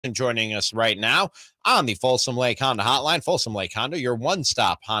joining us right now on the Folsom Lake Honda Hotline. Folsom Lake Honda, your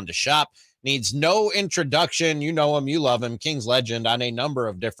one-stop Honda shop. Needs no introduction. You know him, you love him. Kings legend on a number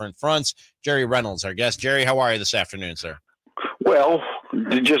of different fronts. Jerry Reynolds, our guest. Jerry, how are you this afternoon, sir? Well,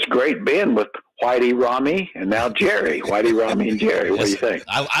 just great being with Whitey, Ramie, and now Jerry. Whitey, Ramie, and Jerry. What do you think?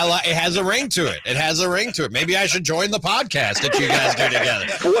 It has a ring to it. It has a ring to it. Maybe I should join the podcast that you guys do together.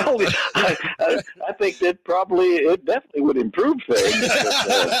 Well, I think it definitely would improve things.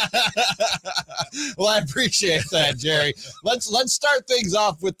 Well, I appreciate that, Jerry. Let's start things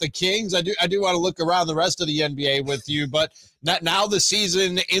off with the Kings. I do want to look around the rest of the NBA with you, but now the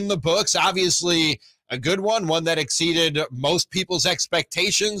season in the books, obviously a good one that exceeded most people's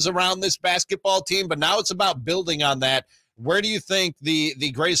expectations around this basketball team, but now it's about building on that. Where do you think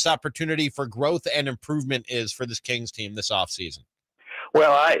the greatest opportunity for growth and improvement is for this Kings team this offseason?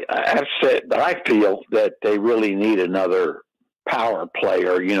 Well, I feel that they really need another power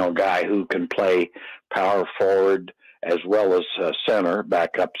player, guy who can play power forward as well as center,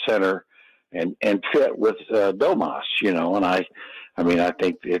 backup center, and fit with Domas, and I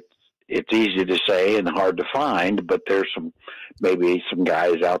think it's easy to say and hard to find, but there's maybe some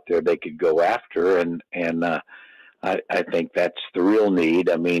guys out there they could go after, and I think that's the real need.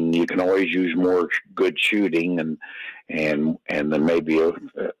 I mean, you can always use more good shooting and then maybe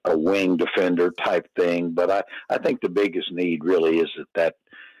a wing defender type thing, but I think the biggest need really is that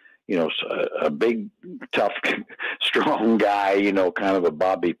a big, tough, strong guy, kind of a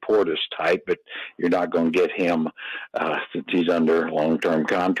Bobby Portis type, but you're not going to get him since he's under long-term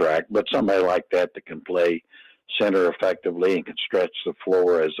contract. But somebody like that can play center effectively and can stretch the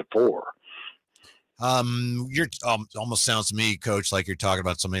floor as a four. You're almost sounds to me, Coach, like you're talking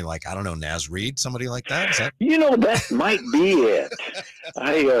about somebody like, I don't know, Naz Reid, somebody like that. Is that? That might be it.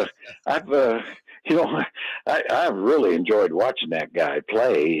 I've really enjoyed watching that guy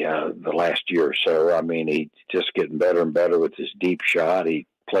play the last year or so. I mean, he's just getting better and better with his deep shot. He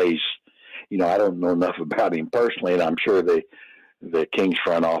plays, I don't know enough about him personally, and I'm sure the Kings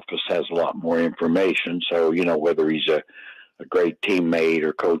front office has a lot more information. So, whether he's a great teammate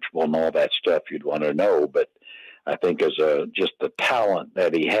or coachable and all that stuff, you'd want to know. But I think as just the talent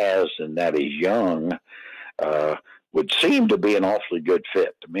that he has and that he's young would seem to be an awfully good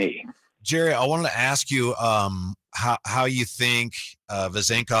fit to me. Jerry, I wanted to ask you how you think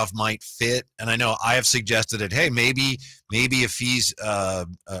Vezenkov might fit. And I know I have suggested that, hey, maybe if he's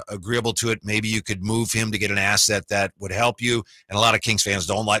agreeable to it, maybe you could move him to get an asset that would help you. And a lot of Kings fans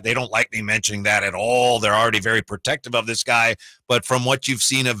don't like me mentioning that at all. They're already very protective of this guy. But from what you've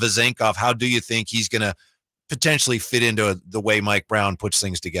seen of Vezenkov, how do you think he's going to potentially fit into the way Mike Brown puts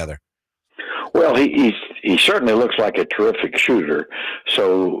things together? Well, he certainly looks like a terrific shooter.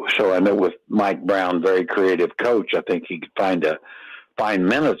 So I know with Mike Brown, very creative coach, I think he could find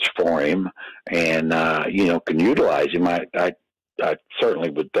minutes for him and, can utilize him. I certainly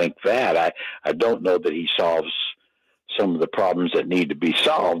would think that. I don't know that he solves some of the problems that need to be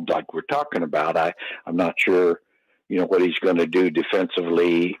solved like we're talking about. I'm not sure, what he's going to do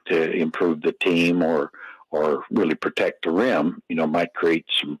defensively to improve the team or really protect the rim, might create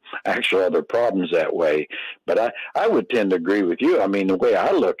some actual other problems that way. But I would tend to agree with you. I mean, the way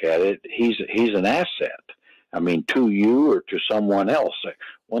I look at it, he's an asset. I mean, to you or to someone else.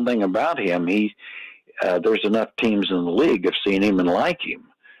 One thing about him, there's enough teams in the league have seen him and like him.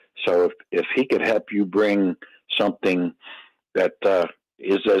 So if he could help you bring something that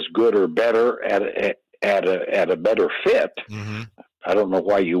is as good or better at a better fit, mm-hmm. I don't know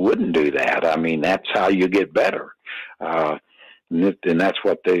why you wouldn't do that. I mean, that's how you get better. And that's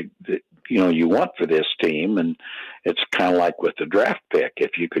what you want for this team. And it's kind of like with the draft pick.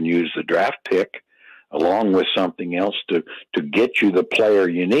 If you can use the draft pick along with something else to get you the player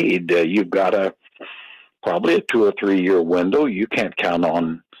you need, you've got probably a 2 or 3 year window. You can't count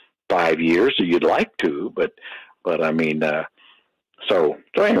on 5 years. You'd like to, but I mean, So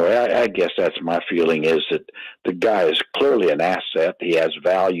anyway, I guess that's my feeling, is that the guy is clearly an asset. He has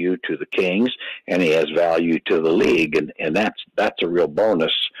value to the Kings, and he has value to the league, and that's a real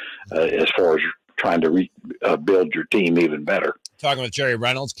bonus as far as trying to build your team even better. Talking with Jerry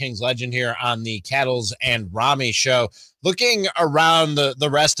Reynolds, Kings legend, here on the Cattles and Ramie show. Looking around the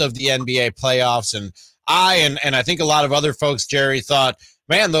rest of the NBA playoffs, and I think a lot of other folks, Jerry, thought,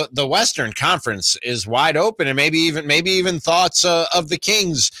 man, the Western Conference is wide open, and maybe even thoughts of the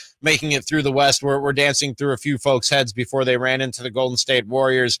Kings making it through the West. We're dancing through a few folks' heads before they ran into the Golden State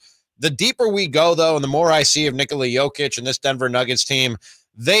Warriors. The deeper we go, though, and the more I see of Nikola Jokic and this Denver Nuggets team,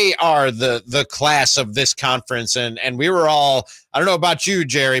 they are the class of this conference. And we were all, I don't know about you,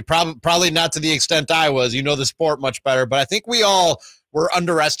 Jerry, probably not to the extent I was, you know the sport much better, but I think we all we're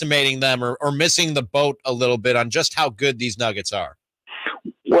underestimating them or missing the boat a little bit on just how good these Nuggets are?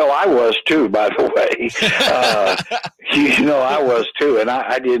 Well, I was too, by the way. I was too, and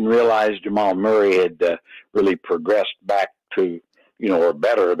I didn't realize Jamal Murray had really progressed back to, or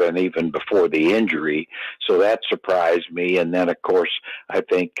better than even before the injury. So that surprised me. And then, of course, I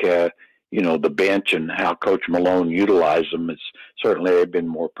think, the bench and how Coach Malone utilized them, it's certainly they've been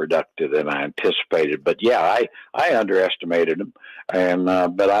more productive than I anticipated. But yeah, I underestimated them, and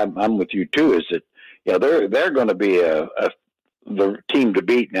but I'm with you too. Is that they're going to be the team to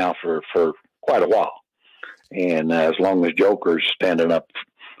beat now for quite a while, and as long as Joker's standing up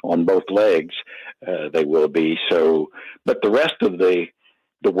on both legs, they will be. So, but the rest of the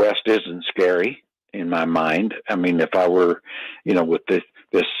West isn't scary in my mind. I mean, if I were, with this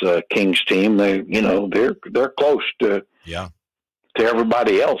Kings team, they're close to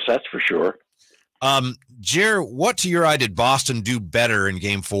everybody else. That's for sure. Jer, what to your eye did Boston do better in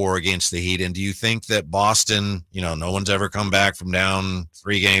Game 4 against the Heat? And do you think that Boston, no one's ever come back from down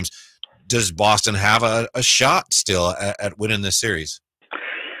 3 games? Does Boston have a shot still at winning this series?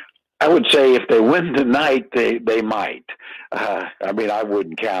 I would say if they win tonight, they might. I mean, I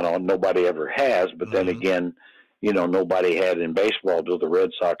wouldn't count on, nobody ever has, but then again, nobody had in baseball till the Red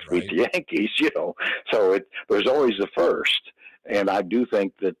Sox beat the Yankees, so there's always the first. And I do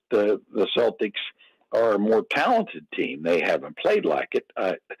think that the Celtics are a more talented team. They haven't played like it.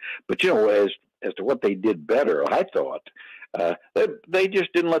 But, as to what they did better, I thought, they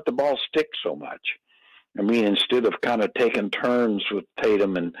just didn't let the ball stick so much. I mean, instead of kind of taking turns with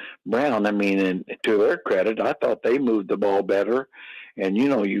Tatum and Brown, I mean, and to their credit, I thought they moved the ball better. And,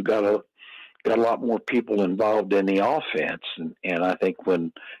 you got a lot more people involved in the offense. And I think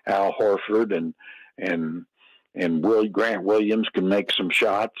when Al Horford and Grant Williams can make some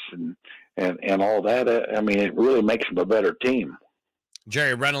shots and all that, I mean, it really makes them a better team.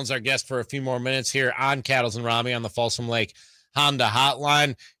 Jerry Reynolds, our guest for a few more minutes here on Cattles and Ramie on the Folsom Lake Honda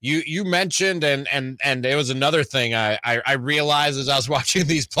Hotline. You mentioned, and it was another thing I realized as I was watching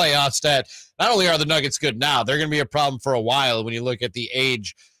these playoffs, that not only are the Nuggets good now, they're going to be a problem for a while when you look at the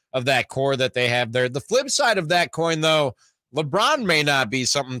age of that core that they have there. The flip side of that coin, though, LeBron may not be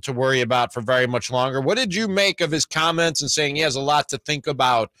something to worry about for very much longer. What did you make of his comments and saying he has a lot to think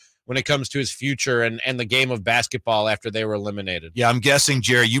about when it comes to his future and the game of basketball after they were eliminated? Yeah, I'm guessing,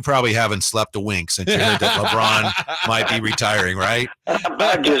 Jerry, you probably haven't slept a wink since you heard that LeBron might be retiring, right?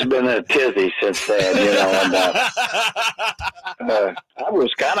 I've just been in a tizzy since then, and I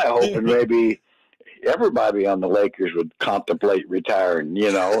was kind of hoping maybe everybody on the Lakers would contemplate retiring,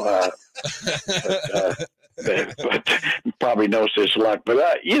 but probably no such luck. But,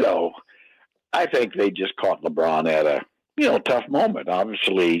 I think they just caught LeBron at a, tough moment.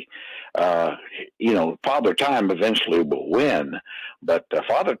 Obviously, Father Time eventually will win, but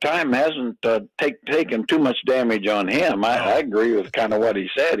Father Time hasn't taken too much damage on him. I agree with kind of what he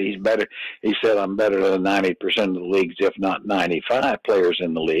said. He's better. He said, I'm better than 90% of the leagues, if not 95 players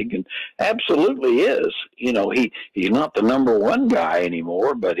in the league, and absolutely is. He's not the number one guy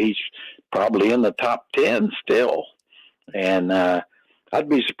anymore, but he's probably in the top 10 still. And I'd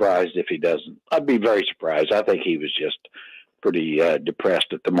be surprised if he doesn't. I'd be very surprised. I think he was just pretty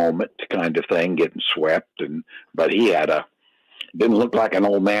depressed at the moment, kind of thing, getting swept. But he didn't look like an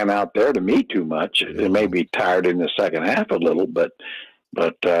old man out there to me too much. They may be tired in the second half a little, but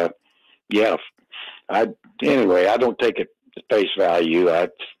yeah. Anyway, I don't take it at face value. I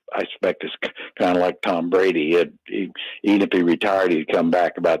expect it's kind of like Tom Brady. Even if he retired, he'd come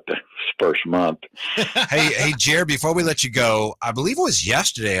back about the first month. Hey, Jared, before we let you go, I believe it was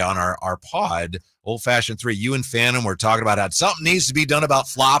yesterday on our pod, Old Fashioned 3, you and Phantom were talking about how something needs to be done about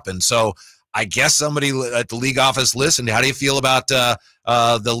flopping. So I guess somebody at the league office listened. How do you feel about the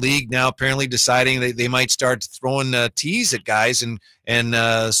league now apparently deciding they might start throwing tees at guys and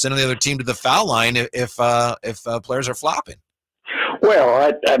sending the other team to the foul line if players are flopping?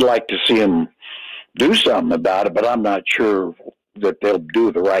 Well, I'd like to see them do something about it, but I'm not sure that they'll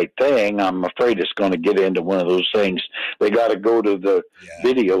do the right thing. I'm afraid it's going to get into one of those things. They got to go to the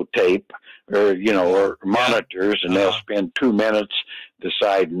videotape or monitors, and they'll spend 2 minutes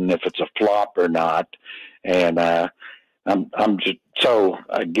deciding if it's a flop or not. And I'm just so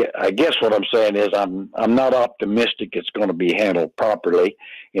I guess what I'm saying is I'm not optimistic it's going to be handled properly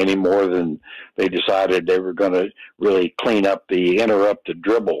any more than they decided they were going to really clean up the interrupted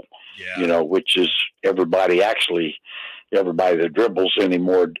dribble. Which is everybody that dribbles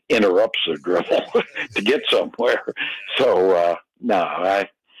anymore interrupts the dribble to get somewhere. So no, I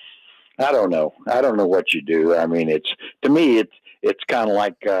don't know. I don't know what you do. I mean, to me it's kind of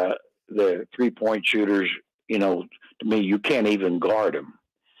like the 3-point shooters, to me, you can't even guard him.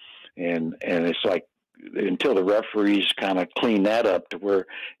 And it's like, until the referees kind of clean that up to where,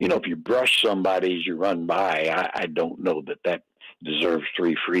 if you brush somebody as you run by, I don't know that deserves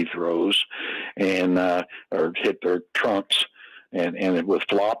 3 free throws and or hit their trunks. And with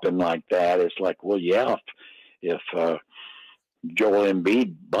flopping like that, it's like, well, yeah, if Joel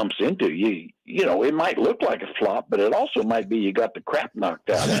Embiid bumps into you, it might look like a flop, but it also might be you got the crap knocked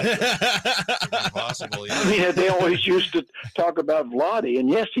out of you. Possible, yeah. I mean, they always used to talk about Vlade, and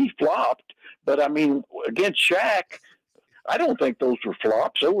yes, he flopped, but I mean, against Shaq, I don't think those were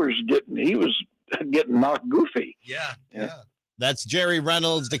flops. He was getting knocked goofy. Yeah. That's Jerry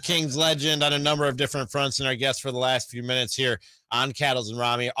Reynolds, the Kings legend, on a number of different fronts, and our guest for the last few minutes here on Cattles and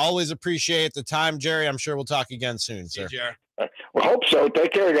Ramie. Always appreciate the time, Jerry. I'm sure we'll talk again soon, sir. Jerry. Well, hope so.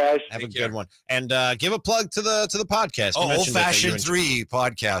 Take care, guys. Have a good one. And give a plug to the podcast. Old Fashioned 3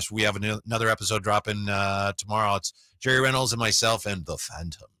 podcast. We have another episode dropping tomorrow. It's Jerry Reynolds and myself and the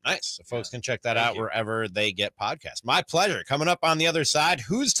Phantom. Nice. So folks can check that out wherever they get podcasts. My pleasure. Coming up on the other side,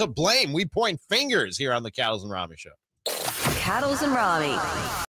 who's to blame? We point fingers here on the Cattles and Ramie Show. Cattles and Ramie.